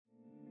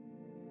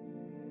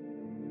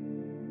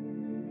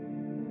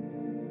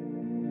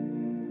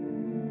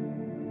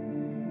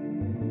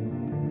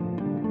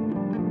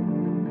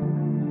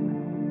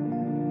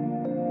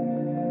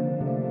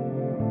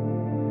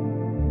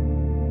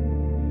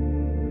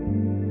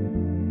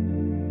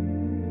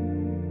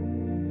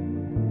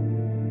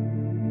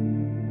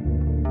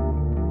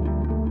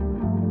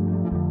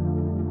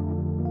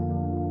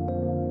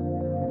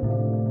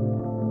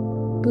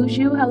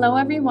Kuju, hello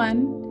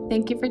everyone.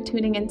 Thank you for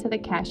tuning into the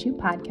Cashew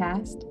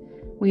Podcast.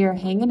 We are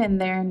hanging in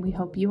there and we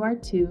hope you are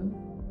too.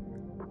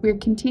 We're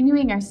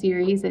continuing our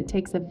series, It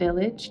Takes a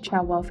Village,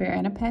 Child Welfare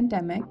in a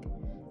Pandemic.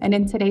 And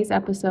in today's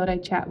episode, I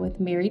chat with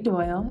Mary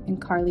Doyle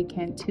and Carly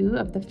Cantu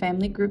of the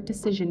Family Group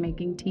Decision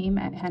Making Team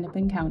at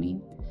Hennepin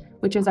County,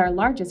 which is our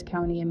largest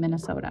county in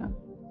Minnesota.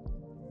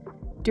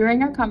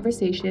 During our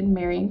conversation,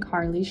 Mary and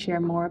Carly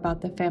share more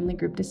about the family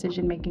group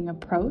decision making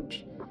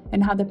approach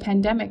and how the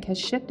pandemic has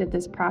shifted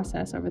this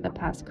process over the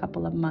past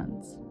couple of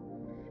months.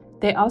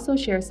 They also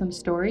share some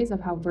stories of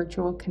how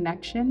virtual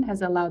connection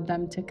has allowed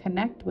them to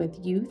connect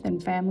with youth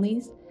and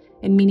families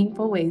in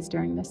meaningful ways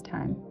during this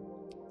time.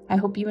 I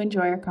hope you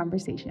enjoy our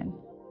conversation.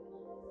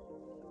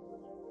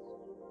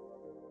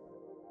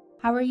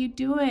 How are you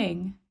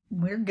doing?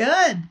 We're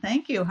good.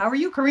 Thank you. How are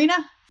you,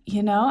 Karina?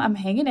 You know, I'm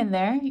hanging in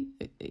there.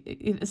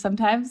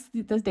 Sometimes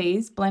the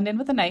days blend in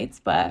with the nights,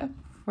 but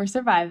we're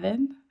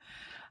surviving.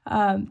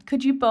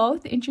 Could you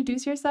both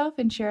introduce yourself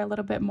and share a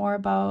little bit more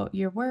about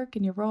your work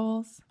and your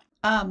roles?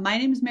 My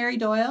name is Mary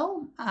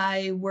Doyle.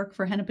 I work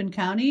for Hennepin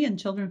County in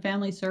Children and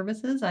Family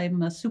Services.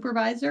 I'm a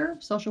supervisor,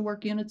 social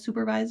work unit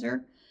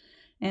supervisor,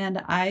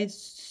 and I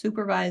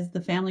supervise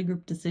the family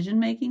group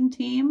decision-making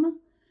team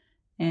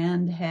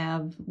and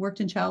have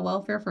worked in child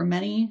welfare for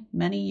many,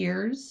 many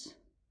years,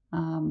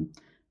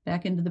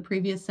 back into the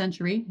previous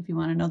century, if you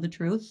want to know the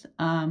truth.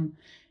 And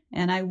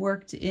I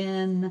worked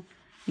in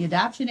the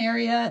adoption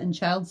area and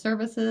child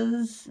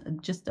services,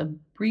 just a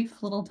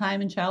brief little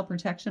time in child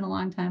protection a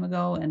long time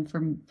ago. And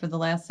for the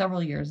last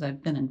several years,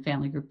 I've been in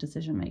family group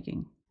decision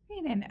making.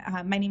 And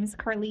my name is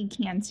Carly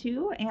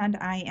Cantu, and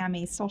I am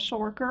a social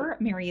worker.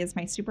 Mary is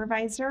my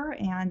supervisor,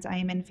 and I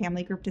am in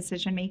family group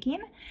decision making.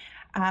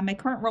 My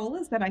current role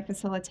is that I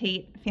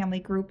facilitate family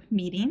group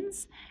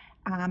meetings.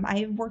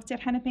 I've worked at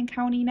Hennepin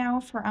County now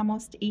for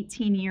almost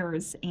 18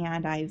 years,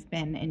 and I've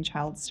been in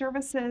child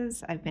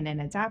services, I've been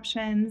in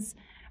adoptions,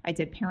 I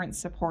did parent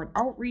support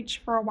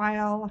outreach for a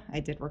while,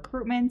 I did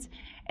recruitment,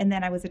 and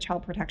then I was a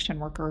child protection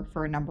worker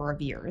for a number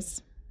of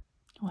years.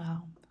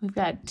 Wow, we've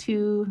got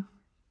two,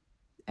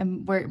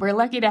 and we're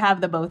lucky to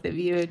have the both of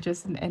you,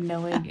 just and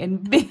knowing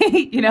and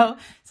being,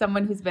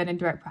 someone who's been in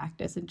direct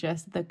practice and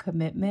just the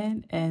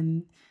commitment,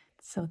 and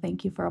so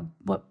thank you for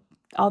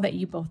all that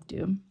you both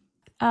do.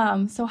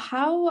 So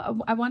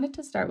I wanted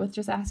to start with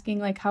just asking,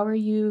 how are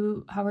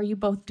you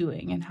both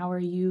doing, and how are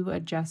you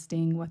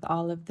adjusting with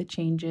all of the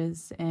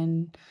changes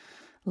in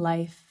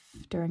life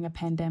during a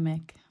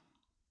pandemic?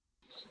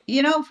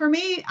 For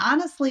me,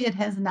 honestly, it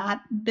has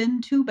not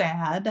been too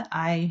bad.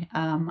 I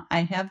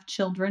have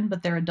children,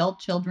 but they're adult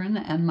children,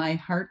 and my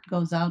heart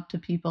goes out to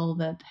people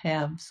that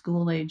have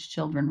school-age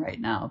children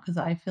right now, because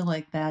I feel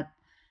like that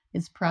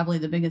is probably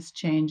the biggest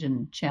change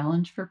and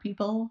challenge for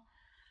people.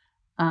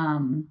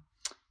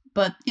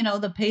 But,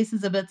 the pace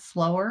is a bit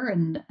slower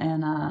and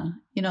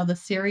the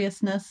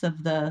seriousness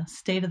of the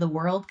state of the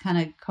world kind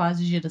of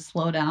causes you to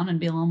slow down and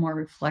be a little more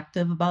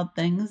reflective about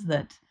things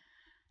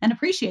and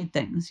appreciate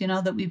things,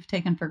 that we've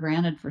taken for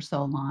granted for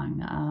so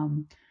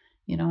long.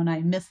 And I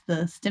miss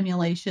the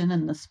stimulation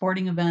and the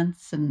sporting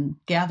events and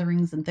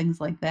gatherings and things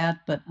like that.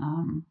 But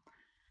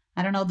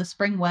I don't know, the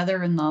spring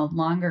weather and the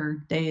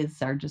longer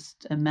days are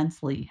just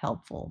immensely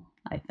helpful,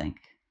 I think.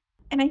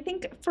 And I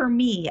think for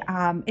me,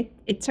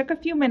 it took a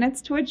few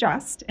minutes to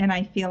adjust, and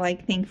I feel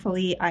like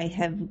thankfully I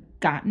have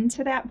gotten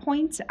to that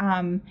point.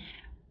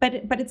 But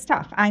it's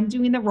tough. I'm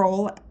doing the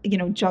role,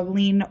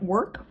 juggling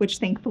work, which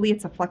thankfully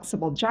it's a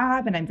flexible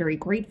job, and I'm very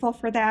grateful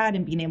for that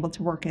and being able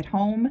to work at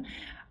home.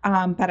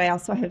 But I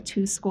also have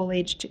two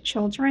school-aged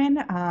children.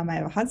 I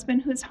have a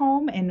husband who's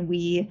home, and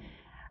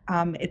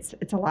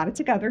it's a lot of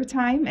together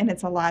time, and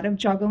it's a lot of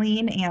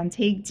juggling and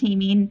tag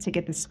teaming to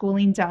get the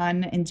schooling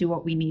done and do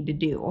what we need to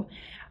do.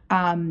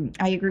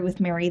 I agree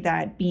with Mary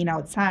that being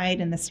outside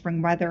in the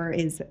spring weather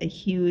is a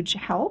huge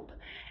help.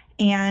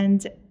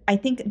 And I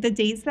think the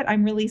days that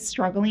I'm really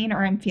struggling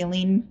or I'm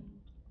feeling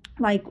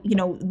like,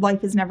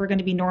 life is never going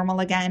to be normal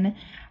again,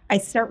 I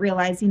start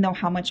realizing, though,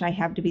 how much I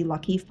have to be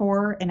lucky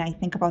for. And I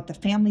think about the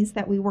families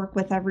that we work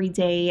with every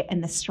day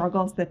and the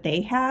struggles that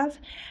they have.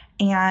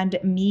 And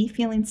me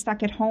feeling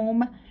stuck at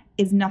home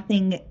is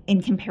nothing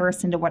in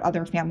comparison to what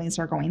other families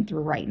are going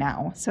through right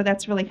now. So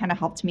that's really kind of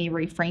helped me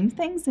reframe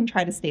things and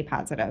try to stay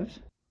positive.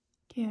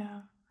 Yeah.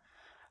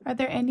 Are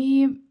there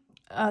any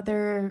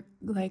other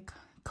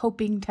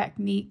coping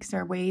techniques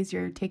or ways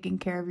you're taking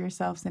care of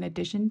yourselves in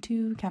addition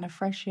to kind of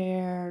fresh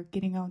air,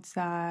 getting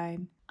outside?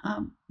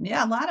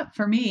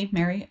 For me,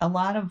 Mary, a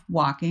lot of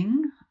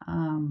walking.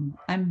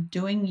 I'm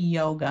doing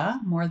yoga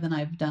more than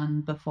I've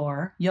done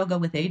before. Yoga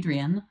with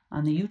Adrienne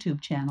on the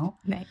YouTube channel.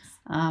 Nice.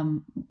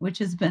 Which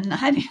has been,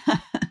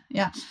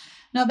 yeah.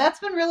 No, that's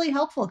been really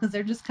helpful because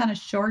they're just kind of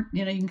short.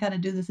 You can kind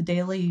of do this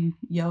daily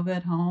yoga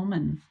at home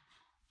and,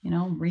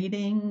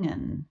 reading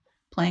and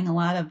playing a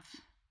lot of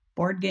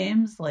board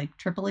games like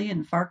Tripoli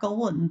and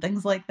Farkle and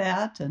things like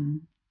that.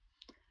 And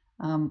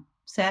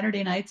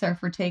Saturday nights are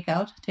for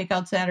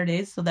takeout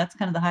Saturdays. So that's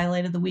kind of the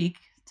highlight of the week,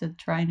 to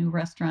try a new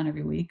restaurant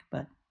every week.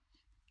 But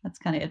that's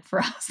kind of it for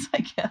us, I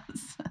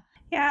guess.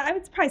 Yeah, I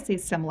would probably say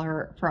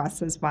similar for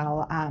us as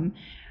well.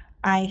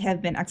 I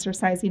have been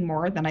exercising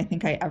more than I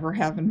think I ever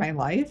have in my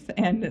life.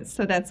 And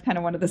so that's kind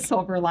of one of the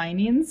silver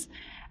linings.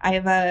 I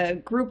have a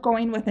group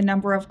going with a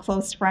number of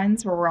close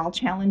friends where we're all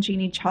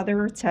challenging each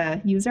other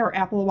to use our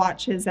Apple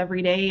Watches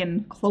every day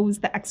and close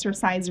the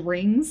exercise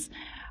rings.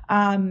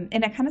 And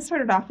it kind of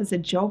started off as a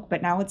joke,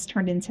 but now it's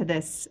turned into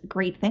this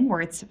great thing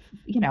where it's,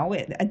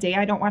 a day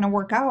I don't want to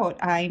work out,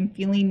 I'm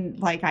feeling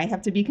like I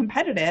have to be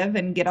competitive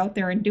and get out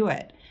there and do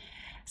it.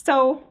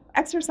 So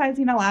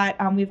exercising a lot.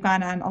 We've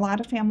gone on a lot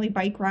of family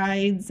bike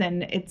rides,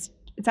 and it's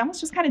almost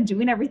just kind of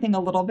doing everything a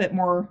little bit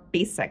more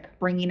basic,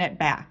 bringing it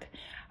back.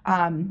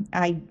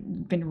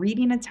 I've been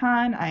reading a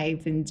ton.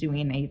 I've been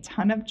doing a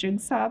ton of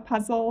jigsaw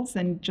puzzles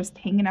and just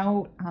hanging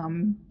out,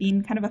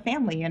 being kind of a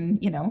family, and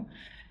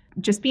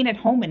just being at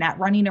home and not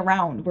running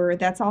around. Where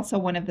that's also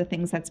one of the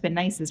things that's been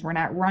nice is we're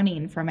not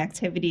running from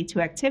activity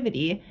to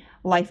activity.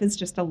 Life is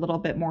just a little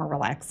bit more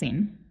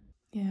relaxing.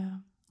 Yeah.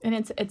 And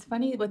it's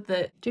funny with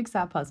the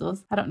jigsaw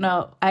puzzles. I don't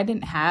know. I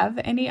didn't have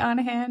any on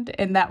hand,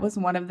 and that was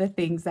one of the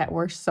things that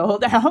were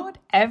sold out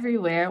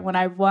everywhere when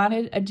I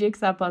wanted a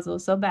jigsaw puzzle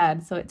so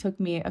bad. So it took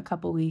me a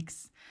couple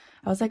weeks.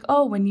 I was like,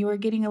 oh, when you were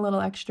getting a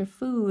little extra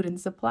food and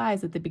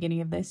supplies at the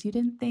beginning of this, you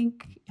didn't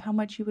think how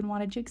much you would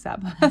want a jigsaw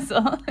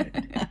puzzle.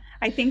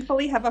 I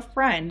thankfully have a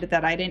friend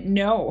that I didn't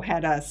know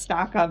had a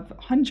stock of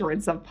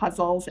hundreds of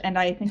puzzles, and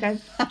I think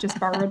I've just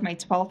borrowed my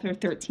 12th or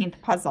 13th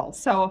puzzle.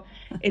 So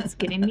it's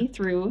getting me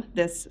through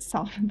this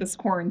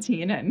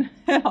quarantine, and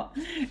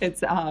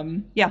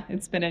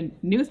it's been a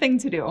new thing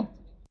to do.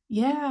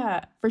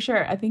 Yeah, for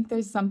sure. I think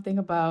there's something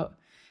about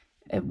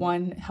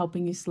one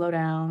helping you slow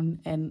down,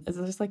 and there's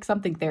just like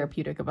something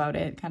therapeutic about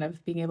it, kind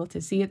of being able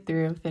to see it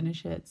through,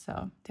 finish it.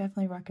 So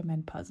definitely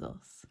recommend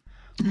puzzles.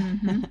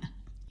 Mm-hmm.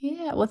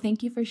 Yeah, well,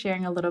 thank you for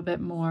sharing a little bit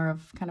more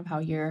of kind of how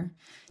you're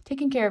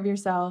taking care of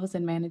yourselves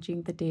and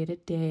managing the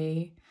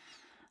day-to-day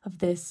of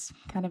this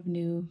kind of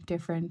new,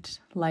 different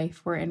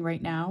life we're in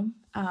right now.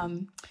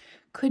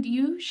 Could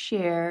you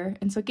share,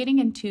 and so getting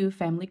into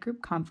family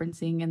group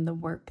conferencing and the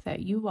work that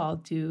you all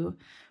do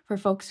for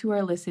folks who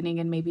are listening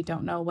and maybe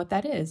don't know what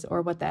that is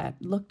or what that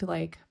looked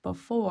like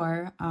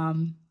before,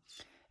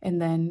 and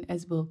then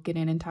as we'll get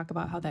in and talk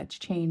about how that's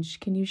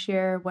changed, can you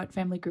share what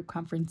family group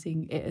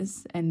conferencing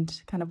is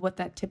and kind of what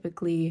that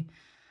typically,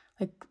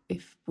 like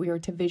if we were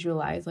to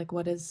visualize, like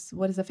what does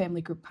a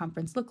family group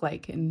conference look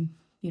like in,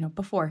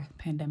 before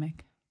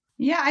pandemic?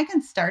 Yeah, I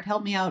can start.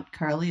 Help me out,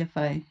 Carly,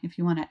 if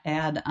you want to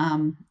add.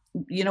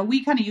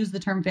 We kind of use the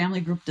term family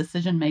group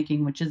decision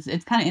making, which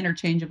it's kind of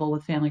interchangeable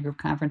with family group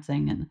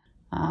conferencing, and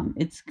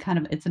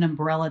it's an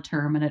umbrella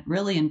term, and it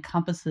really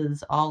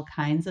encompasses all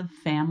kinds of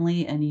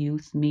family and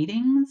youth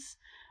meetings.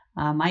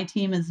 My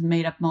team is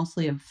made up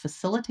mostly of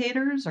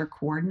facilitators or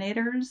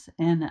coordinators,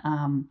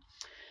 and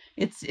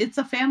it's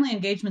a family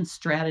engagement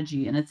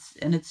strategy, and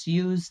it's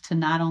used to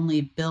not only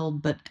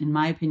build, but in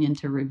my opinion,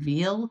 to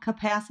reveal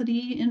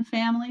capacity in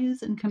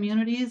families and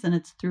communities, and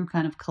it's through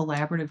kind of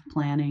collaborative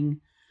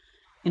planning,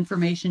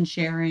 information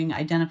sharing,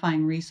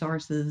 identifying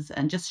resources,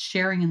 and just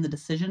sharing in the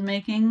decision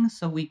making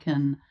so we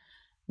can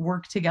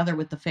work together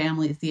with the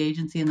families, the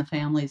agency and the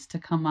families to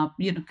come up,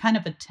 kind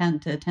of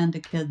attend to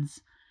kids'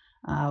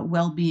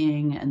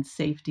 well-being and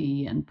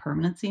safety and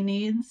permanency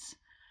needs.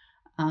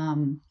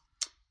 And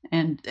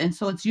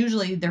so it's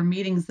usually they're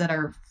meetings that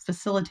are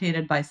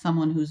facilitated by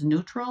someone who's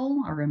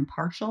neutral or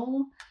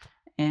impartial.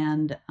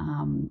 And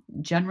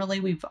generally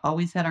we've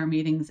always had our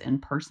meetings in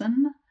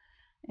person,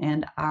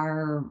 and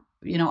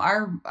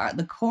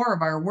the core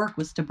of our work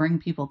was to bring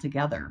people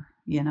together,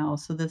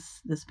 so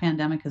this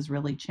pandemic has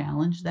really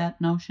challenged that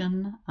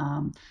notion.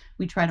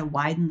 We try to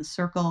widen the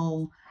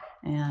circle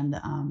and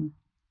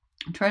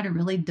try to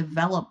really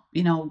develop,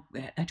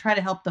 I try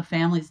to help the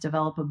families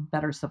develop a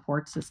better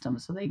support system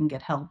so they can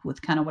get help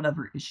with kind of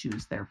whatever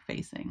issues they're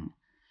facing.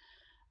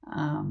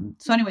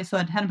 So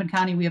at Hennepin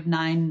County, we have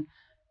 9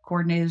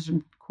 coordinators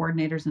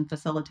and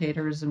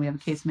facilitators, and we have a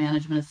case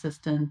management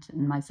assistant,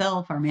 and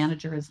myself. Our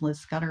manager is Liz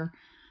Scudder.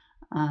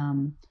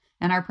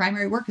 And our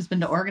primary work has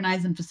been to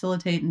organize and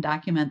facilitate and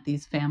document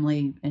these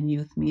family and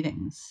youth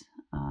meetings.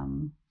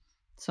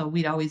 So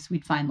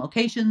we'd find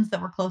locations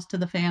that were close to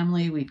the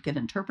family. We'd get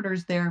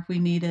interpreters there if we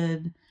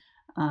needed.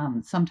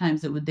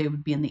 Sometimes they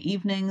would be in the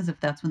evenings if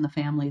that's when the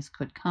families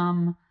could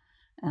come,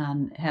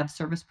 and have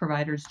service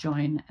providers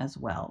join as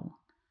well.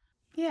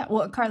 Yeah.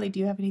 Well, Carly, do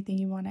you have anything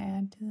you want to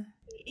add to that?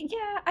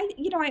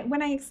 Yeah,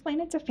 when I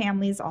explain it to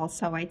families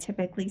also, I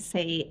typically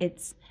say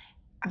it's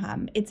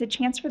a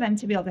chance for them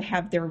to be able to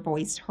have their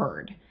voice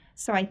heard.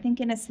 So I think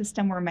in a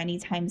system where many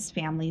times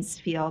families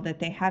feel that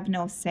they have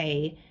no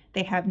say,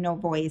 they have no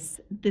voice,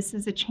 this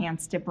is a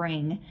chance to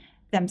bring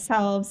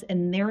themselves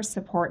and their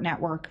support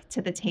network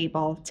to the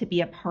table to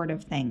be a part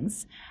of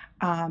things.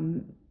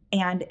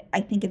 And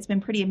I think it's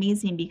been pretty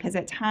amazing because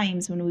at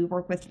times when we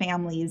work with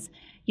families,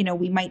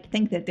 we might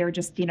think that they're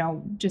just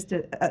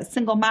a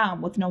single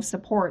mom with no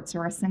supports,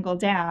 or a single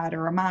dad,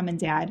 or a mom and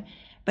dad.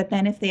 But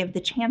then if they have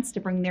the chance to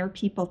bring their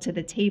people to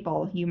the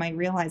table, you might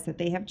realize that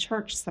they have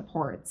church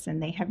supports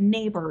and they have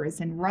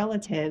neighbors and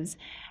relatives,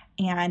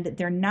 and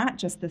they're not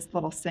just this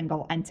little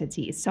single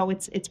entity. So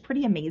it's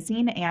pretty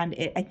amazing, and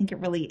I think it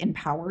really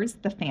empowers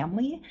the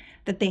family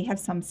that they have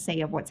some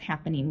say of what's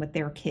happening with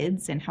their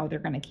kids and how they're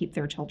going to keep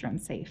their children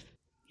safe.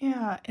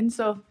 Yeah, and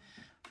so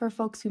for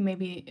folks who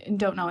maybe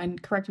don't know,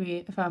 and correct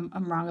me if I'm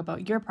wrong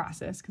about your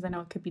process, because I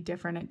know it could be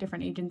different at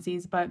different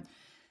agencies, but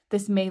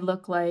this may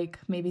look like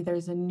maybe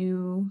there's a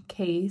new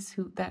case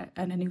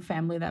and a new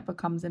family that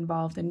becomes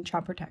involved in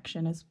child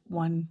protection is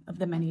one of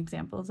the many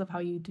examples of how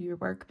you do your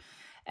work.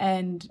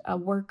 And a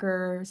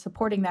worker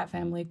supporting that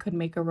family could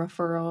make a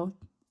referral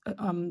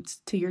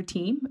to your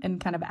team and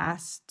kind of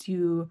ask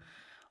to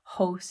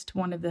host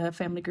one of the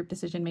family group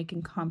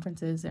decision-making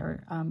conferences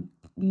or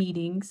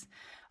meetings.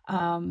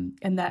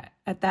 And that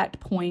at that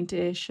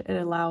point-ish, it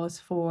allows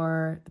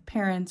for the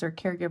parents or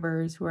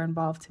caregivers who are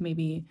involved to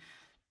maybe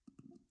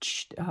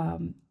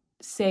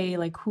say,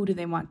 like, who do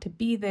they want to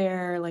be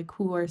there? Like,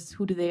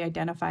 who do they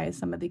identify as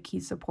some of the key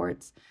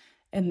supports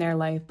in their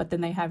life? But then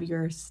they have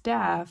your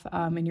staff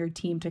and your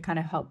team to kind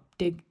of help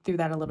dig through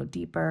that a little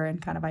deeper and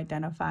kind of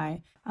identify.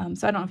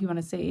 So I don't know if you want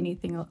to say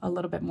anything a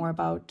little bit more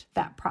about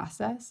that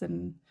process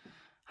and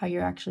how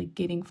you're actually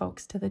getting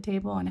folks to the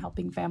table and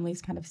helping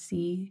families kind of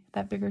see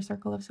that bigger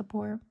circle of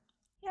support.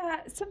 Yeah,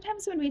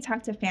 sometimes when we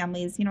talk to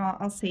families,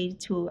 I'll say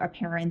to a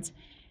parent,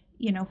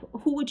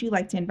 who would you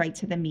like to invite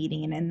to the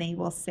meeting? And they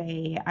will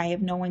say, I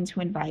have no one to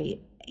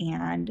invite.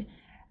 And,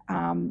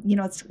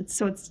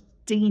 it's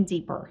digging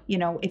deeper.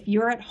 If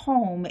you're at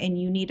home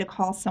and you need to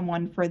call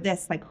someone for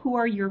this, like, who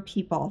are your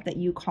people that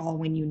you call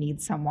when you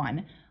need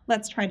someone?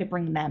 Let's try to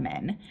bring them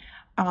in.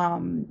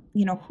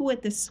 Who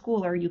at this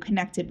school are you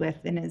connected with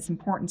and is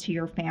important to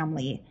your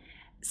family?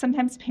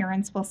 Sometimes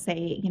parents will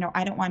say,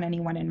 I don't want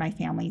anyone in my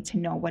family to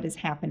know what is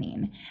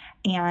happening.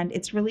 And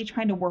it's really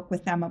trying to work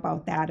with them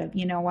about that of,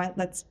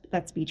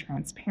 let's be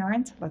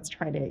transparent. Let's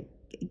try to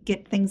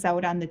get things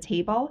out on the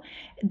table.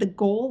 The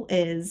goal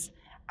is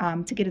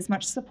to get as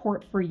much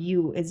support for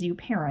you as you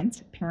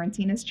parent.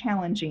 Parenting is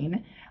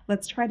challenging.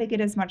 Let's try to get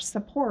as much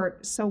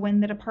support so when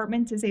the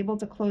department is able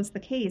to close the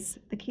case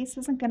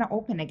isn't going to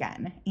open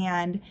again.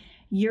 And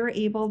you're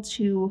able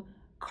to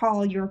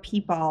call your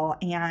people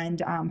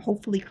and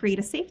hopefully create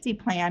a safety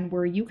plan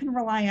where you can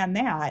rely on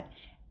that,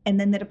 and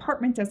then the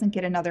department doesn't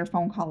get another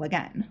phone call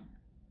again.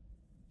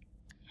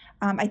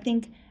 I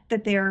think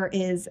that there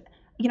is,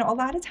 a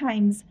lot of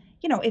times,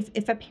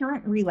 if a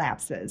parent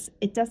relapses,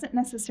 it doesn't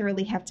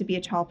necessarily have to be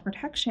a child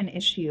protection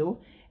issue.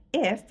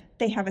 If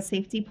they have a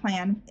safety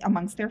plan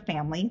amongst their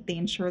family, they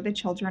ensure the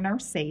children are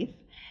safe,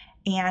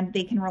 and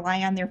they can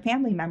rely on their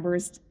family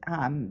members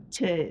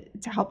to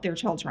help their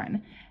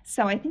children.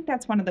 So I think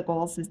that's one of the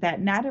goals, is that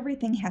not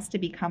everything has to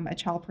become a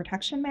child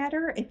protection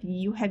matter if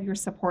you have your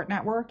support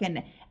network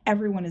and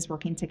everyone is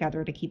working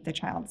together to keep the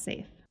child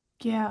safe.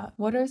 Yeah.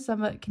 What are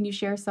can you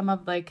share some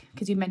of,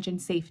 because you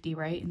mentioned safety,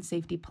 right? And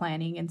safety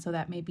planning. And so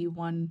that may be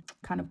one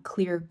kind of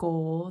clear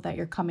goal that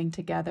you're coming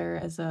together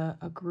as a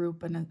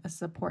group and a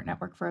support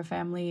network for a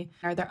family.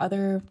 Are there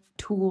other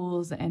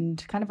tools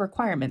and kind of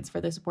requirements for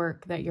this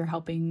work that you're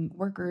helping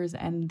workers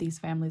and these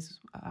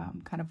families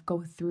kind of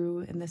go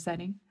through in this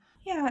setting?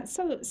 Yeah.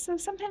 So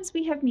sometimes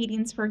we have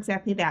meetings for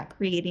exactly that,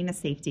 creating a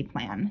safety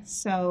plan.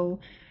 So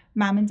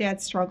mom and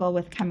dad struggle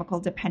with chemical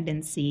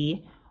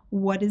dependency.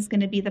 What is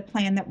going to be the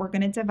plan that we're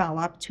going to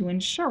develop to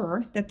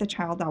ensure that the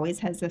child always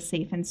has a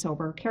safe and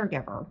sober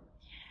caregiver?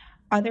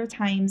 Other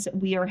times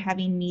we are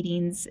having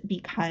meetings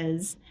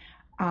because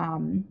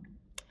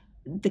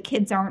the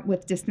kids aren't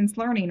with distance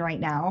learning right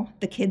now.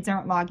 The kids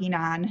aren't logging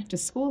on to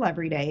school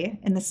every day,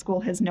 and the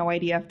school has no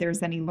idea if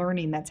there's any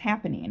learning that's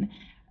happening.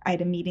 I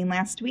had a meeting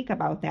last week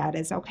about that.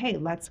 Okay,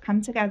 let's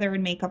come together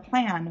and make a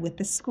plan with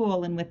the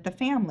school and with the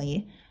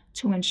family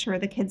to ensure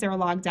the kids are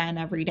logged on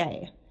every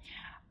day.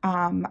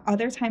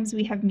 Other times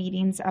we have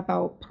meetings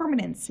about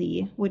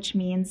permanency, which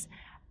means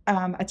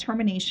a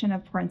termination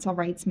of parental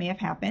rights may have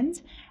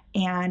happened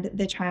and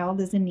the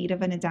child is in need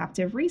of an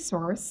adoptive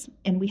resource,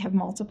 and we have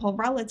multiple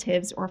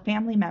relatives or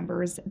family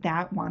members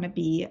that want to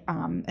be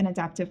an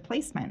adoptive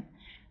placement.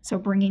 So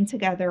bringing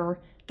together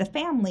the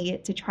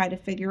family to try to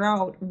figure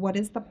out what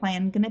is the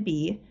plan going to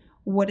be,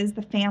 what is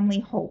the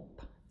family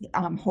hope,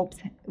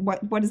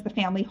 what is the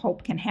family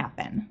hope can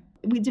happen.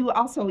 We do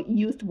also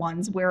youth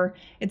ones where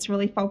it's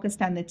really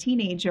focused on the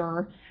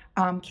teenager,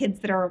 kids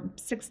that are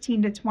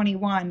 16 to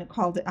 21,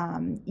 called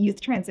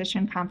youth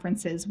transition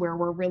conferences, where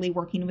we're really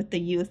working with the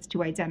youth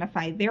to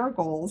identify their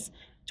goals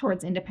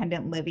towards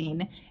independent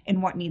living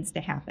and what needs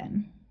to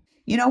happen.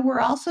 We're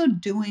also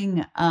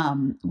doing,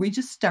 we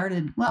just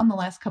started, in the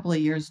last couple of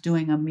years,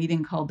 doing a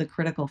meeting called the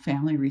Critical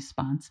Family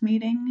Response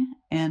Meeting.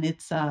 And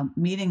it's a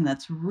meeting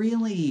that's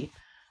really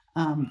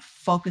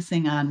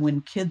focusing on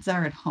when kids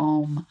are at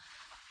home,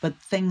 but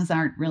things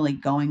aren't really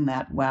going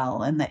that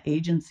well. And the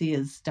agency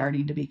is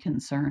starting to be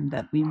concerned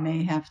that we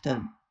may have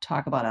to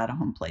talk about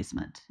out-of-home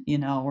placement,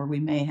 or we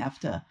may have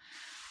to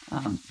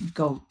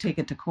go take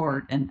it to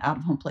court, and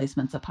out-of-home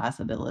placement's a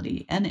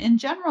possibility. And in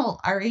general,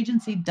 our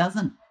agency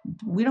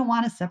we don't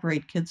want to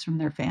separate kids from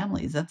their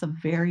families. That's a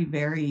very,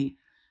 very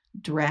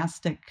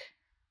drastic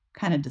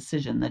kind of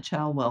decision that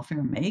child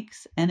welfare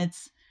makes. And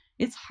it's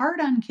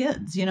hard on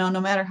kids,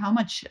 no matter how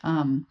much,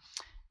 no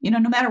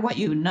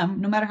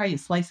matter how you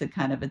slice it,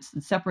 kind of, it's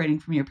separating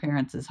from your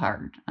parents is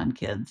hard on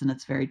kids, and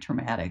it's very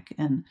traumatic.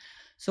 And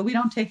so we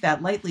don't take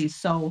that lightly.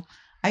 So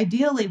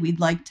ideally, we'd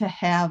like to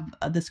have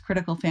this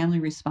critical family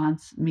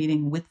response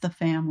meeting with the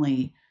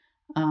family,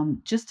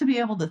 just to be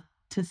able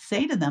to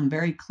say to them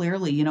very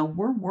clearly,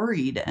 we're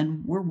worried,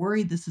 and we're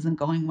worried this isn't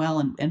going well,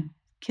 and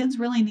kids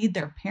really need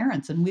their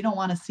parents, and we don't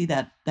want to see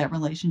that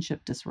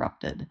relationship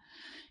disrupted.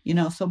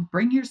 So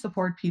bring your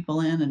support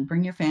people in and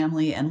bring your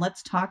family, and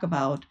let's talk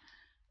about,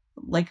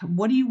 like,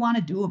 what do you want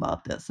to do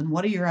about this, and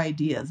what are your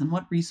ideas, and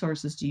what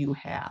resources do you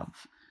have?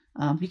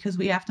 Because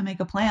we have to make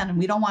a plan, and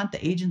we don't want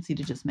the agency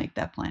to just make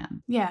that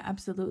plan. Yeah,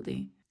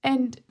 absolutely.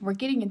 And we're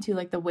getting into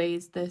like the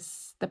ways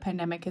the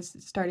pandemic has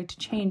started to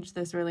change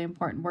this really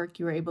important work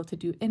you were able to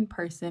do in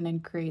person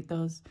and create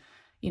those,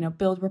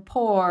 build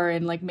rapport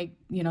and like make,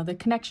 the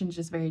connections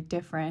just very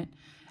different.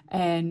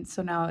 And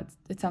so now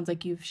it sounds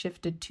like you've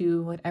shifted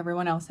to what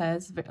everyone else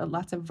has,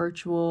 lots of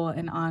virtual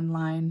and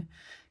online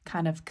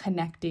kind of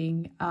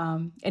connecting,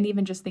 and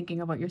even just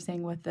thinking of what you're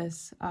saying with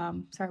this,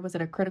 was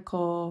it a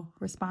critical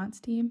response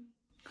team?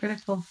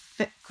 Critical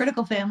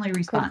family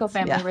response. Critical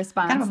family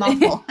response. Kind of a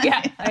mouthful.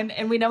 Yeah,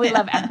 and we know we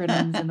love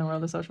acronyms in the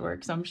world of social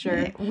work, so I'm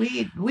sure.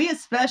 We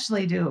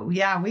especially do.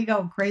 Yeah, we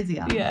go crazy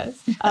on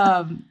Yes.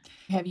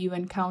 Have you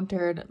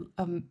encountered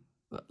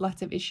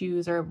lots of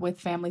issues or with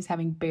families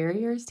having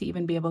barriers to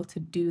even be able to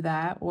do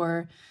that?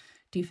 Or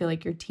do you feel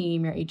like your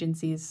team, your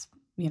agencies,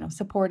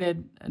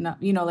 supported enough,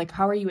 like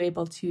how are you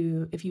able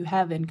to, if you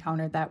have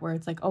encountered that where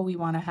it's like, oh, we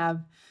want to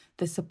have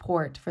the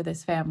support for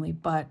this family,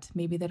 but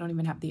maybe they don't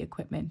even have the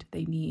equipment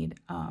they need.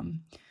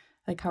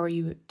 Like how are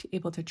you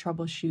able to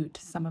troubleshoot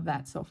some of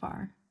that so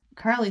far?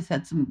 Carly's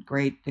had some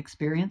great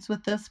experience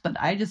with this, but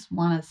I just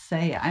want to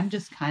say I'm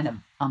just kind of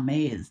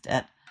amazed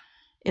at,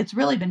 it's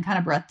really been kind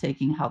of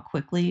breathtaking how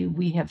quickly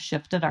we have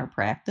shifted our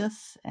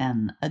practice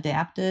and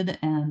adapted.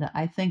 And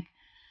I think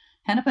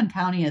Hennepin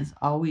County has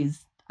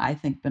always,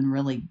 been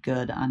really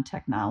good on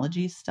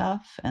technology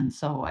stuff. And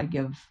so I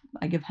give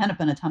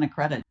Hennepin a ton of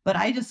credit, but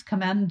I just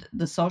commend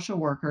the social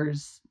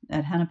workers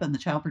at Hennepin, the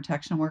child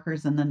protection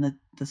workers, and then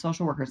the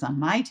social workers on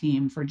my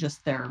team for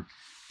just their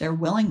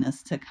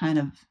willingness to kind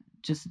of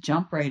just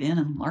jump right in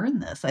and learn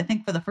this. I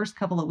think for the first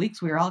couple of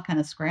weeks, we were all kind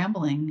of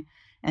scrambling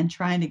and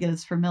trying to get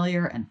us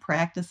familiar and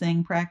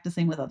practicing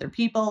with other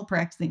people,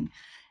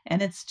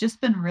 and it's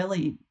just been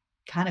really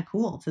kind of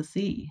cool to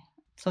see.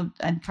 So,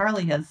 and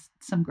Carly has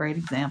some great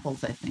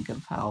examples, I think,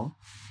 of how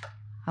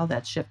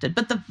that's shifted.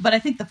 But I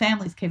think the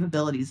family's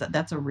capabilities,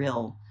 that's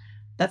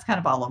kind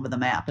of all over the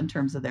map in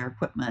terms of their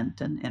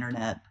equipment and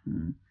internet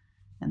and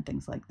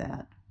things like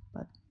that.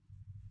 But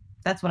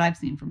that's what I've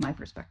seen from my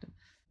perspective.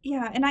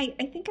 Yeah, and I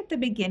think at the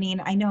beginning,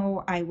 I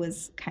know I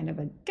was kind of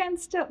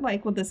against it,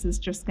 like, well, this is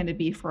just going to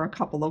be for a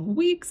couple of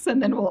weeks,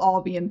 and then we'll all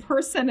be in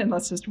person, and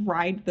let's just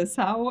ride this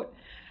out.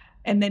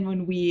 And then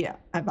when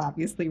I've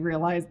obviously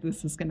realized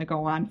this is going to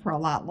go on for a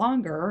lot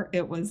longer,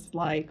 it was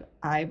like,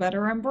 I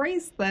better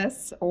embrace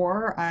this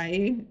or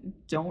I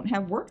don't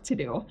have work to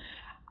do.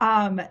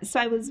 So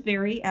I was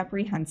very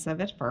apprehensive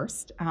at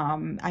first. I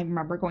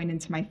remember going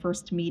into my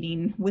first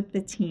meeting with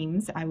the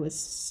teams. I was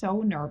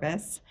so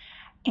nervous.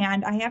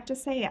 And I have to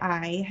say,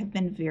 I have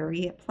been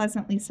very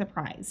pleasantly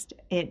surprised.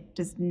 It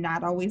does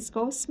not always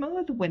go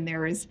smooth when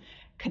there's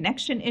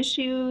connection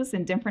issues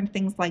and different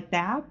things like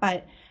that.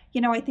 But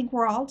I think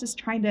we're all just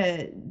trying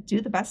to do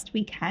the best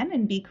we can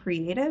and be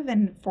creative.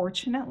 And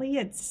fortunately,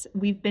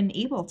 we've been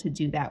able to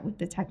do that with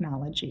the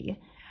technology.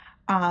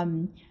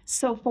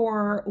 So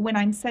for when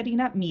I'm setting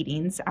up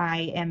meetings,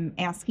 I am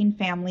asking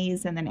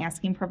families and then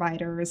asking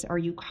providers, are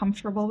you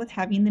comfortable with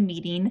having the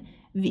meeting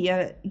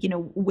via,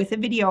 with a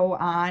video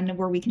on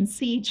where we can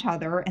see each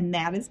other? And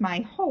that is my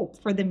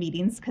hope for the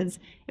meetings, because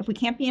if we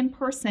can't be in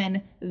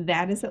person,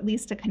 that is at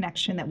least a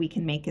connection that we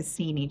can make, is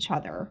seeing each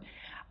other.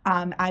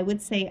 I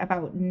would say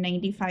about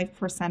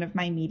 95% of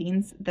my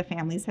meetings, the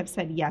families have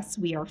said, yes,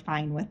 we are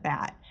fine with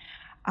that.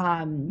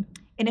 And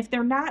if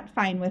they're not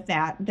fine with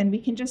that, then we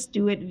can just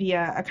do it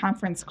via a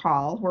conference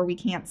call where we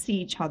can't see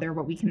each other,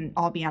 but we can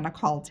all be on a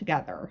call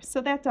together.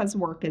 So that does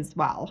work as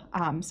well.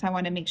 So I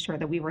want to make sure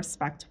that we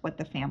respect what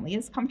the family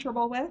is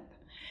comfortable with.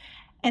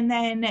 And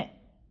then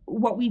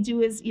what we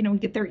do is, we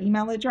get their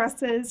email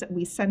addresses,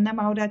 we send them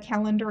out a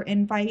calendar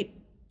invite,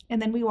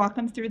 and then we walk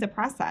them through the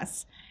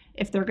process.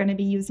 If they're going to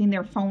be using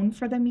their phone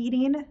for the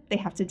meeting, they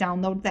have to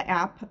download the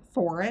app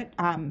for it,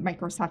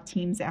 Microsoft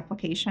Teams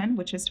application,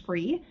 which is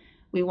free.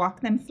 We walk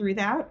them through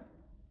that.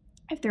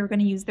 If they're going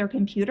to use their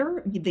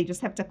computer, they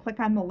just have to click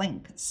on the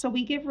link. So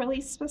we give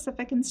really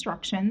specific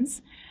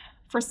instructions.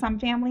 For some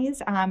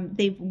families,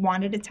 they've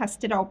wanted to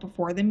test it out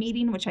before the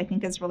meeting, which I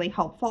think is really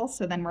helpful.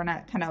 So then we're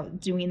not kind of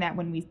doing that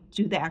when we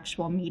do the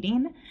actual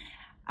meeting.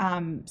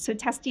 So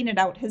testing it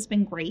out has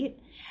been great.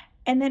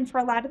 And then for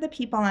a lot of the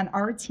people on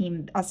our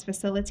team, us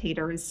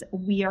facilitators,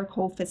 we are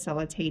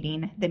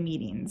co-facilitating the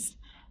meetings.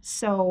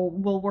 So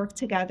we'll work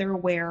together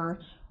where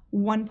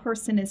one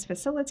person is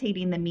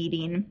facilitating the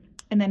meeting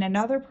and then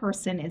another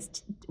person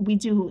we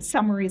do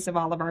summaries of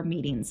all of our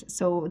meetings.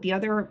 So the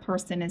other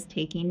person is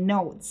taking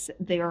notes.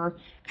 They're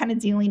kind of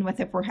dealing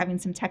with if we're having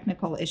some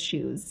technical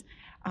issues.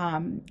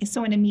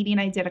 So in a meeting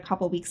I did a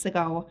couple weeks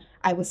ago,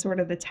 I was sort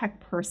of the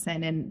tech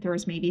person, and there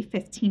was maybe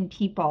 15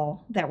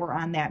 people that were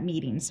on that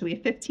meeting. So we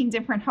have 15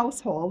 different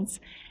households,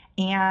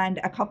 and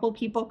a couple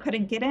people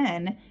couldn't get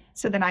in.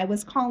 So then I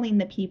was calling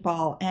the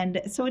people.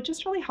 And so it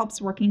just really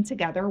helps working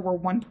together where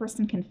one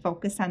person can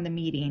focus on the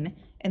meeting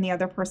and the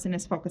other person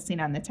is focusing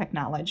on the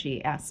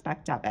technology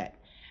aspect of it.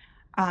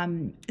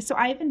 So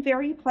I've been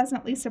very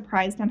pleasantly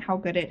surprised on how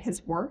good it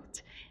has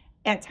worked.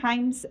 At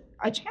times,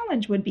 a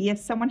challenge would be if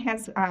someone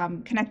has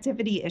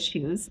connectivity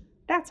issues.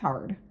 That's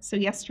hard. So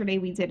yesterday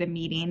we did a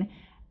meeting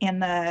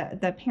and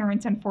the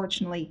parent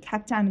unfortunately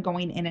kept on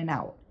going in and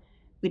out.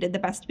 We did the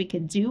best we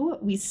could do.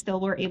 We still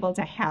were able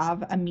to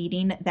have a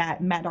meeting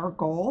that met our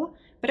goal,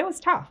 but it was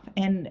tough.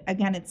 And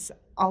again, it's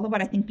all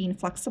about, I think, being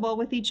flexible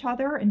with each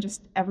other and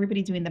just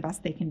everybody doing the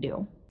best they can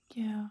do.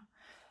 Yeah.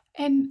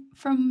 And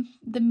from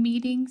the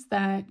meetings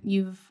that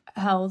you've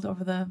held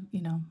over the,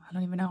 I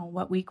don't even know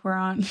what week we're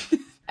on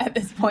at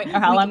this point or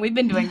how long we've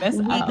been doing this.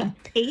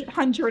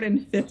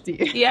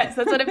 850. Yes,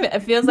 that's what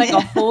it feels like.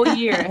 A whole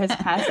year has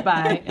passed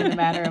by in a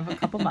matter of a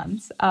couple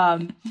months.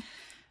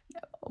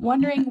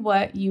 Wondering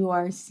what you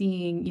are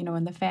seeing,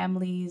 in the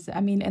families,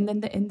 and then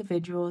the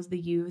individuals, the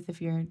youth,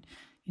 if you're,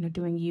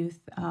 doing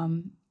youth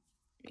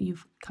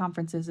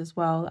conferences as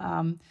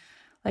well.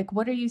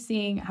 What are you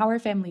seeing? How are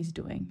families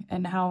doing?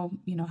 And how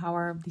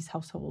are these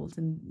households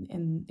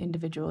and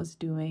individuals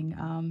doing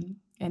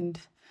and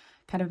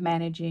kind of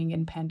managing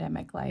in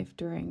pandemic life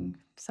during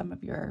some of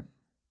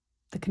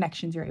the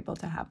connections you're able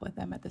to have with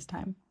them at this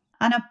time?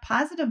 On a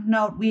positive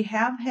note, we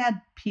have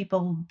had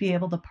people be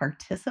able to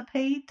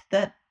participate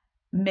that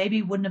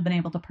maybe wouldn't have been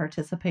able to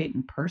participate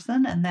in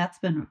person. And that's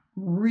been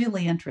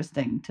really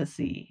interesting to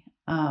see.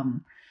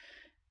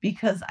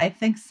 Because I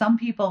think some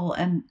people,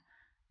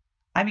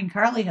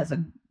 Carly has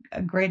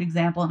a great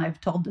example, and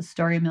I've told this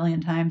story a million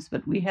times,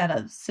 but we had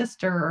a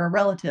sister or a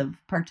relative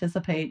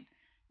participate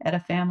at a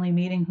family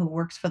meeting who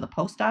works for the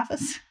post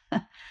office.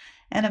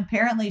 And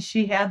apparently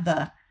she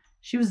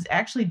was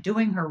actually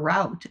doing her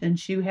route, and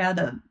she had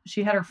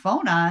her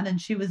phone on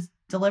and she was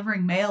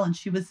delivering mail, and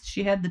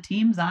she had the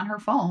Teams on her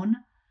phone,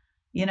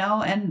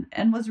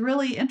 and was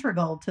really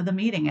integral to the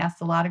meeting, asked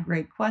a lot of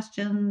great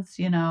questions,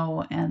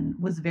 and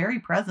was very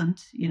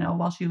present,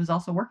 while she was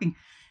also working.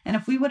 And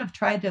if we would have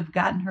tried to have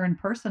gotten her in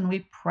person,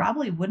 we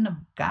probably wouldn't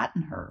have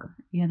gotten her,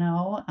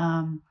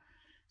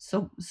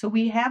 So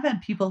we have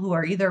had people who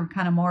are either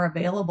kind of more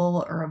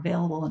available or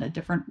available in a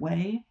different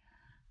way,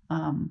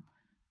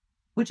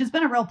 which has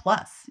been a real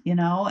plus,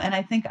 and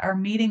I think our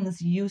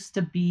meetings used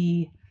to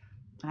be,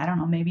 I don't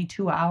know, maybe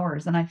 2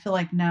 hours. And I feel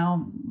like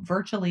now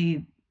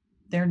virtually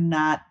they're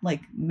not,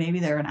 maybe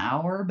they're an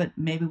hour, but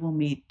maybe we'll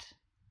meet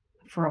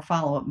for a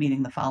follow-up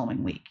meeting the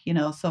following week,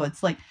 so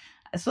it's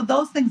so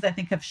those things I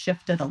think have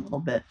shifted a little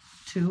bit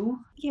too.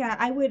 Yeah,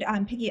 I would,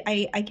 Peggy,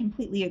 I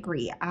completely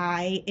agree.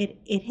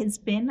 It has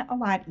been a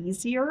lot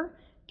easier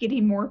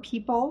getting more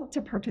people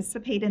to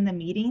participate in the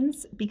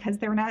meetings because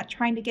they're not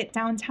trying to get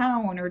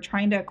downtown or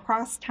trying to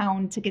cross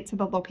town to get to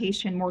the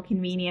location more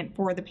convenient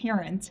for the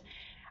parent.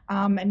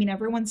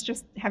 Everyone's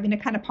just having to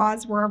kind of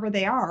pause wherever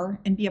they are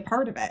and be a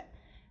part of it.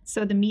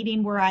 So the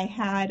meeting where I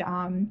had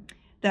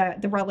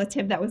the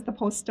relative that was the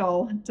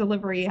postal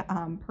delivery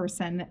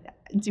person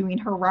doing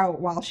her route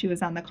while she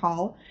was on the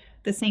call,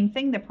 the same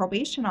thing, the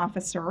probation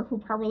officer, who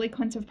probably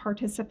couldn't have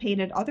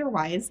participated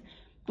otherwise,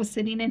 was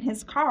sitting in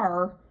his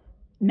car,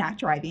 not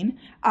driving,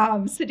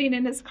 sitting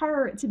in his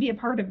car to be a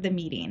part of the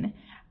meeting.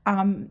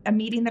 A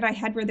meeting that I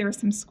had where there were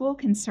some school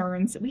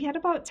concerns, we had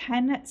about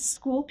 10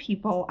 school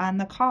people on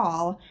the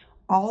call,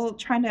 all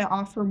trying to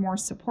offer more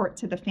support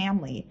to the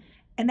family.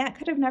 And that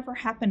could have never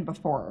happened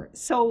before.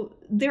 So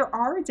there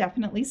are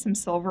definitely some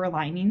silver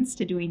linings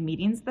to doing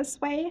meetings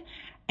this way.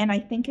 And I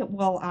think it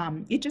will,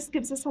 it just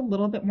gives us a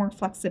little bit more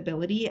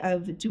flexibility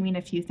of doing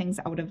a few things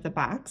out of the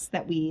box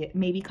that we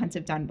maybe couldn't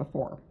have done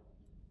before.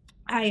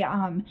 I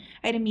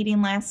had a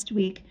meeting last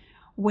week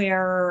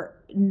where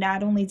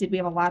not only did we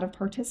have a lot of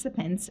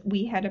participants,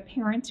 we had a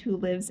parent who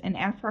lives in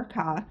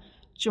Africa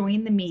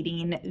join the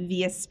meeting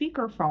via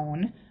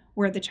speakerphone,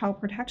 where the child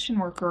protection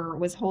worker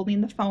was holding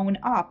the phone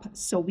up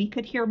so we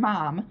could hear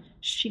mom.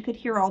 She could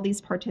hear all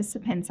these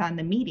participants on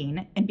the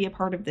meeting and be a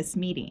part of this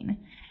meeting.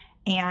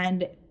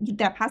 And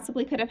that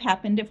possibly could have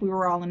happened if we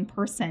were all in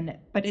person,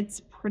 but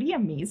it's pretty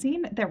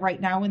amazing that right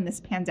now in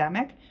this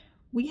pandemic,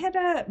 we had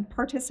a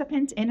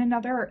participant in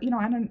another,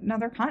 on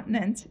another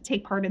continent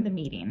take part in the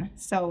meeting.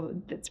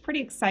 So it's pretty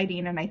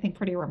exciting and I think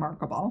pretty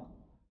remarkable.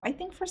 I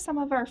think for some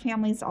of our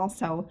families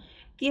also,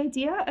 the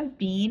idea of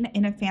being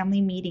in a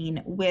family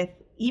meeting with,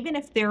 even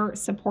if they're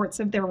supports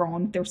of their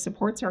own, their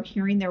supports are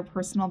hearing their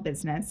personal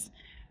business,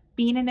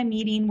 being in a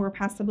meeting where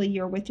possibly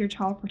you're with your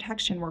child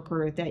protection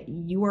worker that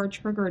you are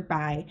triggered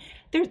by,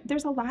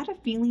 there's a lot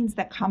of feelings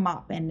that come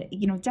up and,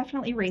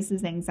 definitely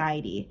raises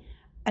anxiety.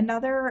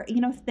 Another,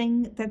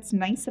 thing that's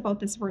nice about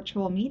this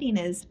virtual meeting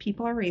is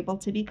people are able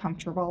to be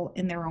comfortable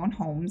in their own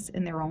homes,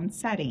 in their own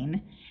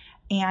setting,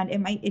 and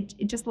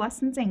it just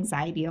lessens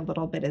anxiety a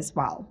little bit as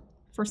well.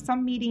 For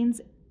some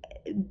meetings,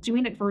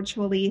 doing it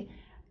virtually,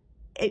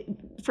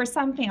 for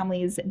some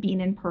families,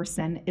 being in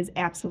person is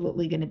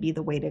absolutely going to be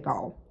the way to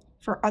go.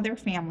 For other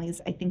families,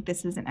 I think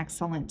this is an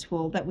excellent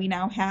tool that we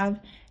now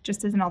have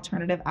just as an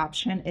alternative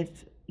option.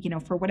 If,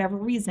 for whatever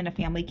reason, a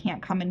family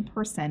can't come in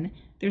person,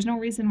 there's no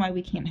reason why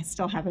we can't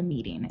still have a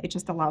meeting. It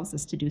just allows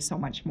us to do so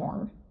much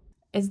more.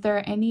 Is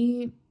there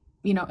any,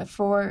 if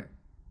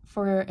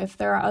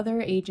there are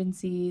other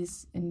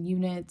agencies and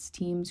units,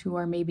 teams who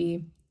are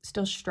maybe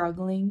still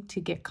struggling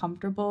to get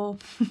comfortable,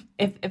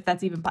 if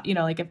that's even,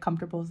 if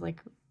comfortable is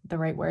like the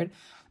right word,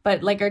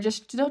 but are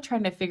just still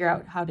trying to figure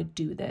out how to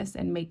do this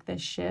and make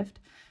this shift,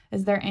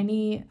 is there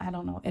any,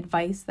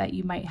 advice that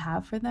you might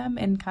have for them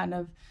in kind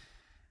of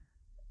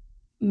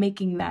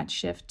making that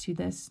shift to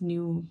this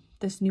new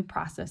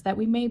process that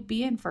we may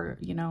be in for,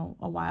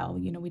 a while,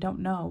 we don't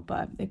know,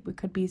 but we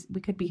could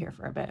be here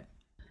for a bit?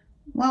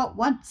 Well,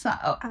 once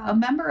a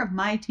member of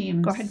my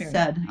team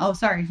said,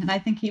 and I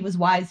think he was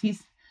wise.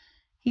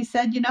 He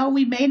said,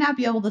 we may not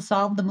be able to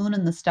solve the moon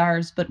and the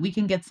stars, but we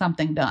can get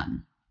something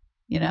done.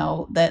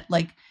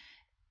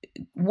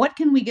 What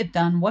can we get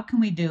done? What can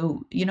we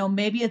do?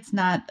 Maybe it's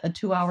not a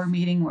 2-hour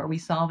meeting where we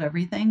solve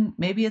everything.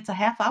 Maybe it's a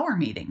half-hour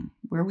meeting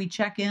where we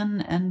check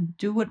in and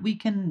do what we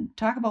can,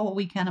 talk about what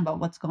we can about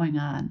what's going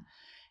on.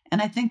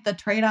 And I think the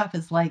trade-off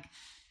is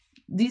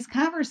these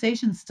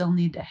conversations still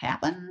need to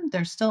happen.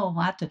 There's still a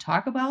lot to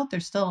talk about.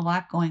 There's still a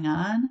lot going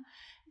on.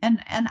 And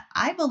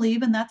I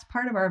believe, and that's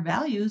part of our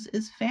values,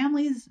 is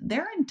families,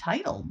 they're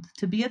entitled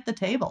to be at the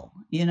table,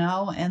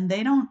 and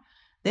they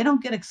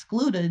don't get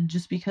excluded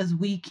just because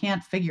we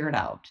can't figure it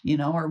out,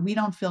 or we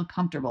don't feel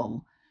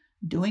comfortable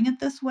doing it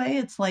this way.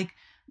 It's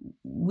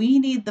we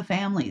need the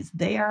families.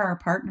 They are our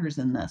partners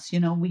in this.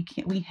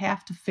 We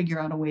have to figure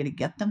out a way to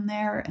get them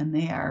there, and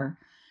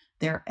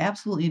they're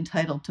absolutely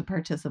entitled to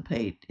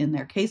participate in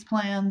their case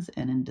plans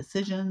and in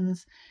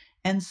decisions.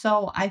 And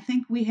so I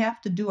think we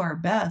have to do our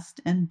best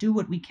and do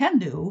what we can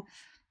do,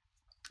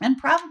 and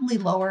probably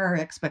lower our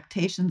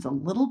expectations a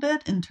little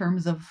bit in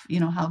terms of,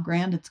 how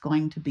grand it's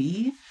going to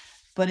be.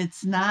 But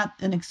it's not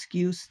an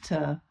excuse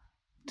to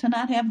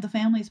not have the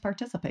families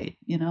participate,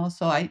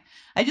 So I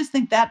just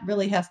think that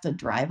really has to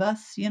drive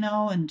us,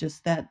 and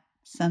just that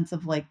sense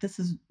of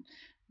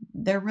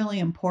they're really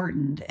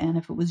important. And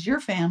if it was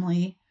your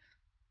family,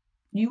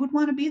 you would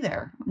want to be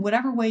there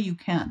whatever way you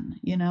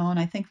can, and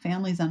I think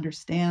families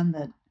understand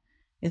that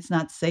it's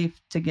not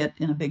safe to get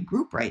in a big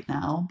group right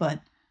now,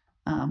 but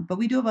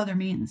we do have other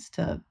means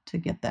to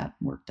get that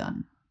work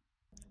done.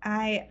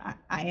 I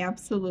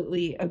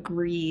absolutely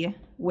agree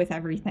with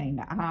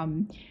everything.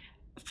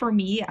 For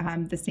me,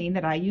 the saying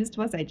that I used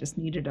was I just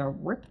needed to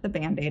rip the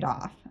Band-Aid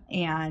off.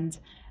 And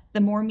the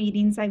more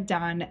meetings I've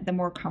done, the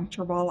more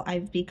comfortable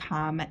I've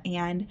become.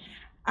 And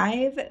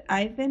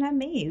I've been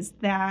amazed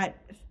that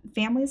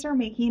families are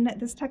making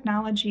this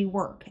technology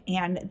work,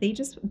 and they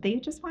just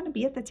want to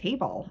be at the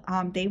table.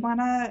 They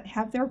want to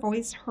have their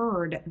voice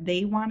heard.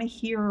 They want to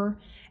hear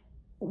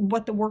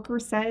what the worker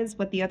says,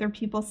 what the other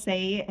people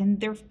say, and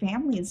their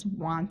families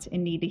want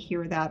and need to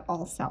hear that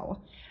also.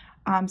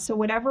 So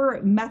whatever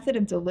method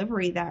of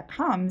delivery that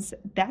comes,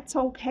 that's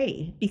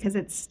okay, because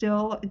it's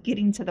still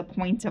getting to the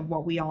point of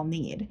what we all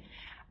need.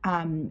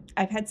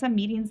 I've had some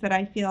meetings that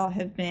I feel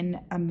have been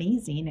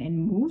amazing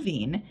and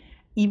moving,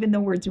 even though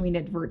we're doing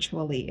it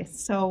virtually.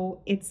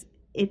 So it's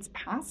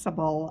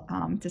possible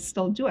to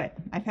still do it.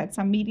 I've had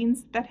some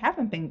meetings that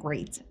haven't been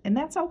great, and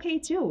that's okay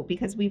too,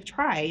 because we've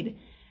tried,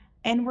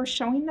 and we're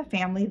showing the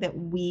family that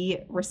we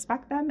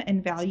respect them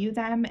and value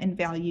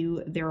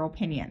their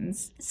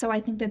opinions. So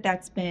I think that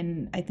that's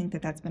been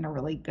a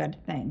really good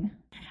thing.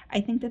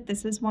 I think that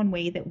this is one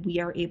way that we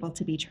are able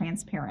to be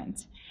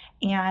transparent.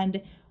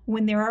 And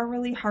when there are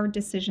really hard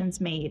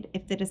decisions made,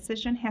 if the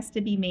decision has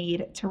to be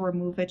made to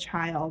remove a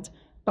child,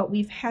 but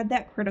we've had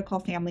that critical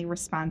family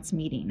response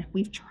meeting,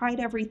 we've tried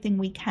everything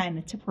we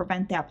can to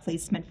prevent that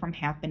placement from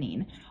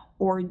happening,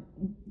 or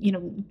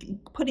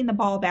putting the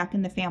ball back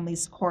in the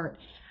family's court,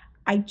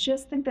 I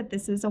just think that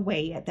this is a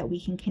way that we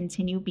can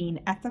continue being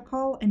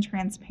ethical and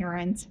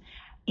transparent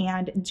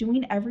and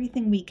doing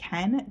everything we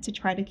can to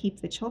try to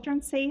keep the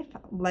children safe,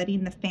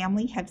 letting the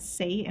family have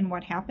say in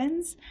what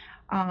happens.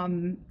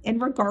 And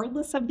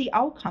regardless of the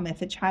outcome,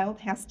 if a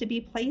child has to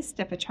be placed,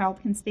 if a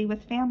child can stay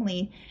with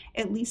family,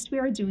 at least we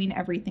are doing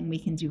everything we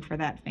can do for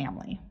that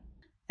family.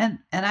 And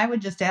I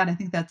would just add, I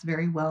think that's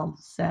very well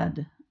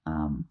said.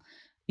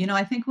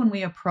 I think when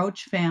we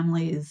approach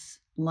families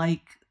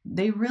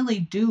they really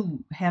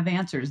do have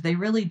answers. They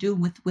really do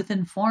with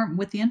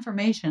the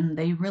information.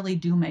 They really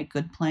do make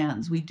good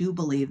plans. We do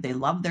believe they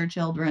love their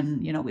children.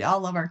 We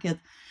all love our kids.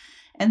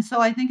 And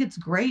so I think it's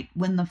great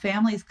when the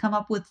families come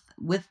up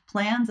with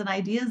plans and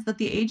ideas that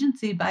the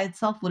agency by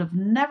itself would have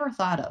never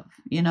thought of.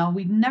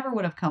 We never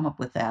would have come up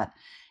with that.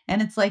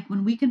 And it's like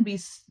when we can be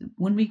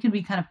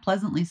kind of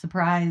pleasantly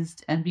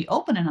surprised and be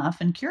open enough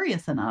and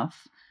curious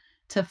enough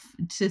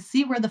to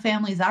see where the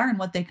families are and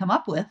what they come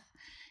up with,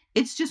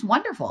 it's just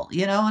wonderful,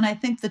 and I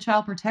think the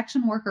child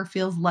protection worker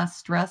feels less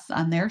stress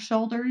on their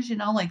shoulders,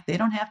 like they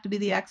don't have to be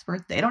the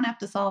expert. They don't have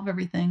to solve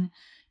everything.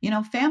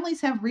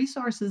 Families have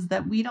resources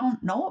that we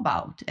don't know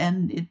about,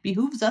 and it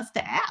behooves us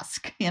to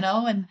ask,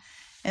 and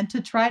to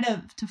try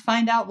to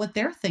find out what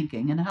they're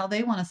thinking and how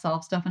they want to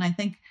solve stuff. And I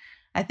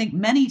think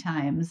many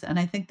times, and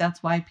I think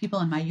that's why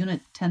people in my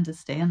unit tend to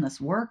stay in this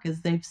work,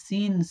 is they've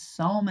seen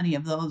so many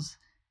of those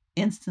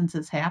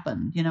instances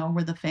happen,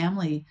 where the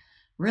family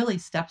really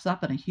steps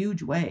up in a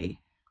huge way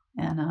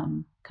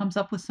and comes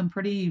up with some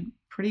pretty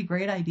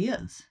great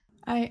ideas.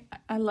 I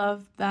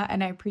love that,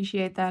 and I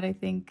appreciate that. I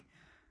think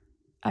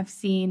I've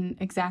seen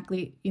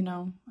exactly,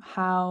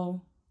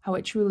 how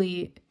it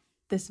truly,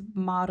 this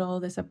model,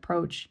 this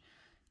approach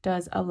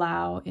does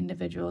allow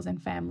individuals and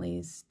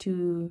families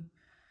to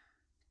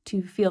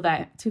feel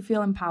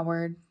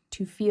empowered,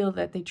 to feel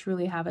that they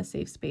truly have a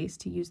safe space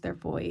to use their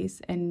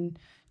voice, and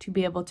to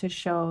be able to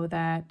show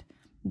that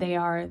they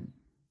are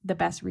the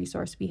best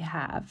resource we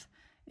have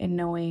in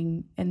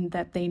knowing, and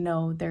that they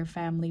know their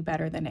family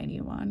better than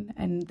anyone,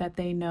 and that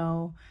they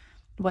know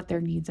what their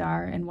needs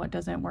are and what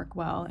doesn't work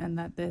well, and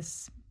that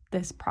this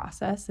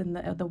process and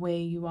the way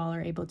you all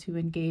are able to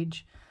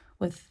engage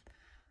with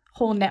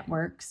whole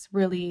networks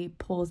really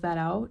pulls that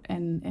out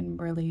and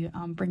really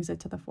brings it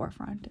to the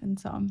forefront. And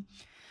so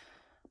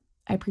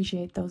I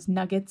appreciate those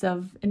nuggets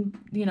of,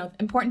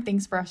 important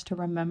things for us to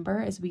remember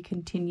as we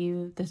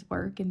continue this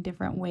work in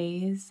different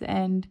ways.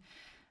 And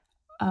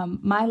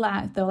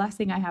the last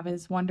thing I have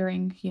is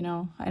wondering,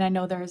 and I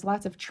know there's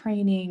lots of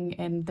training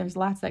and there's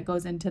lots that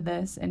goes into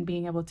this and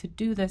being able to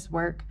do this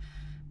work,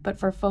 but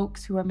for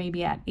folks who are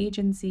maybe at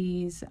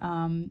agencies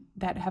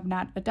that have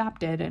not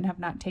adopted and have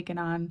not taken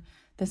on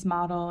this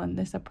model and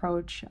this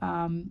approach,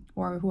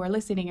 or who are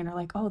listening and are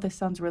like, oh, this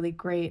sounds really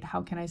great.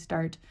 How can I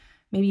start?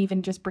 Maybe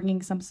even just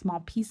bringing some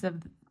small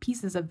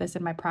pieces of this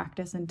in my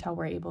practice until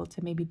we're able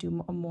to maybe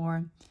do a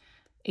more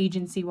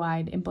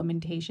agency-wide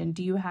implementation.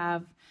 Do you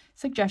have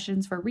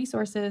suggestions for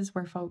resources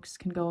where folks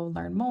can go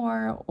learn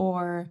more,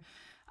 or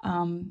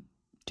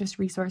just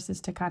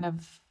resources to kind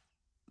of,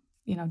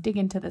 dig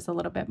into this a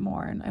little bit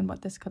more and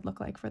what this could look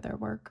like for their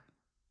work?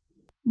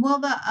 Well,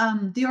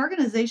 the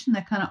organization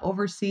that kind of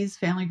oversees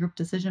family group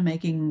decision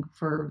making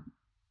for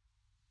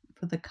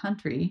the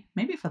country,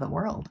 maybe for the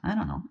world, I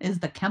don't know, is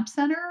the Kemp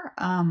Center.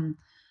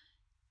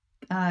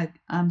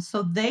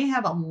 So they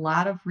have a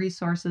lot of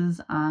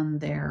resources on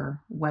their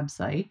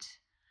website.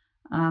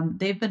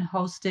 They've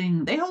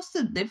hosted,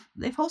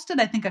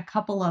 I think, a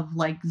couple of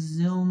like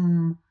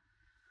Zoom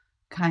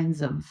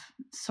kinds of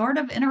sort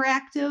of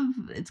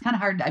interactive. It's kind of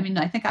hard. I mean,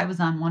 I think I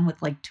was on one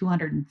with like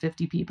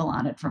 250 people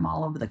on it from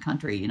all over the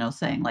country,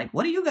 saying like,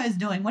 what are you guys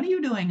doing? What are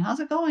you doing? How's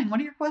it going?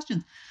 What are your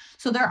questions?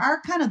 So there are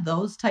kind of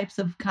those types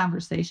of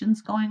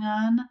conversations going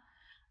on.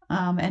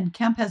 And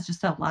Kemp has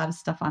just a lot of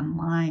stuff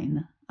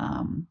online.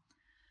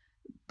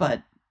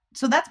 But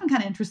so that's been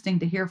kind of interesting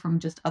to hear from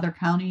just other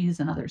counties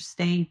and other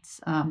states.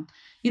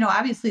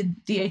 Obviously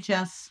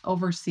DHS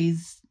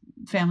oversees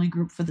family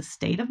group for the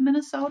state of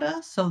Minnesota.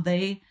 So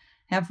they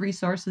have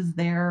resources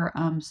there.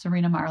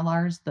 Serena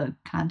Marlar's the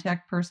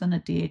contact person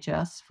at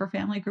DHS for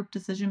family group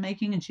decision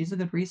making, and she's a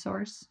good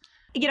resource.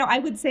 I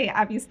would say,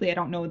 obviously, I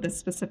don't know the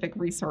specific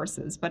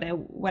resources, but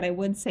what I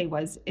would say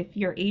was, if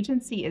your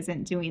agency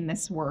isn't doing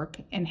this work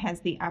and has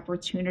the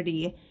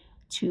opportunity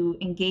to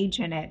engage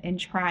in it and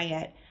try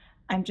it,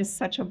 I'm just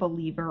such a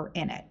believer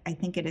in it. I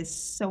think it is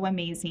so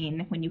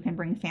amazing when you can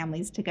bring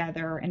families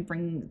together and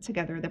bring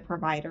together the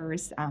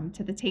providers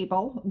to the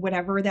table,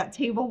 whatever that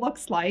table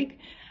looks like.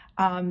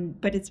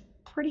 But it's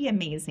pretty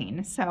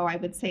amazing. So I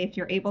would say if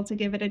you're able to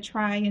give it a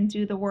try and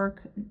do the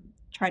work,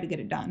 try to get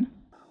it done.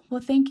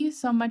 Well, thank you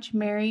so much,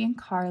 Mary and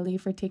Carly,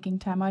 for taking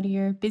time out of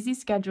your busy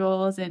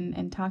schedules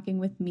and talking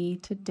with me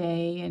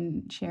today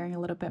and sharing a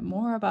little bit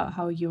more about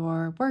how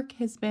your work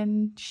has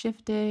been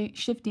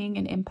shifting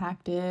and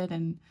impacted,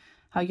 and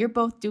how you're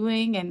both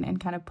doing and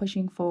kind of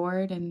pushing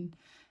forward and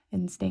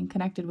staying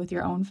connected with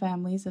your own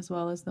families as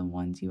well as the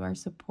ones you are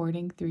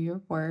supporting through your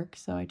work.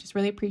 So I just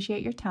really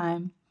appreciate your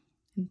time,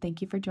 and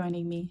thank you for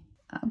joining me.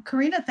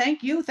 Karina,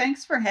 thank you.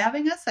 Thanks for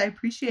having us. I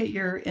appreciate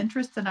your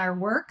interest in our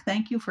work.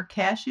 Thank you for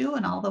CASHU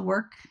and all the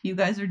work you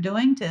guys are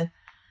doing to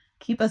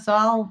keep us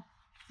all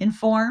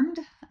informed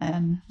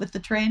and with the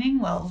training.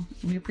 Well,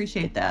 we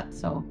appreciate that.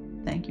 So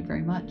thank you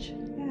very much.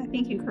 Yeah,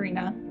 thank you,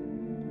 Karina.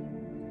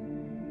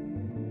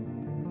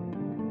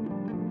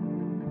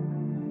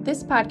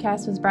 This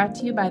podcast was brought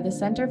to you by the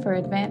Center for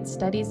Advanced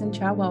Studies in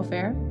Child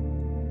Welfare.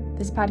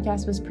 This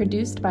podcast was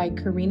produced by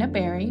Karina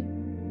Berry.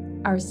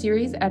 Our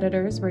series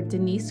editors were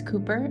Denise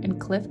Cooper and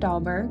Cliff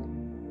Dahlberg.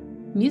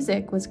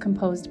 Music was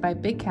composed by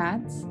Big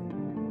Cats.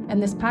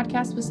 And this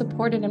podcast was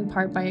supported in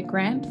part by a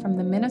grant from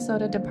the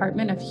Minnesota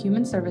Department of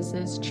Human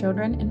Services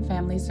Children and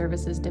Family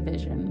Services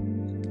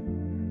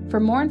Division. For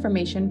more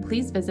information,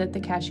 please visit the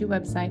CASHU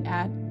website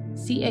at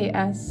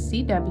cascw.umn.edu.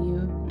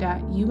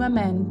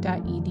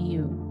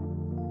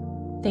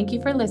 Thank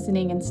you for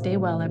listening and stay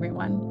well,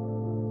 everyone.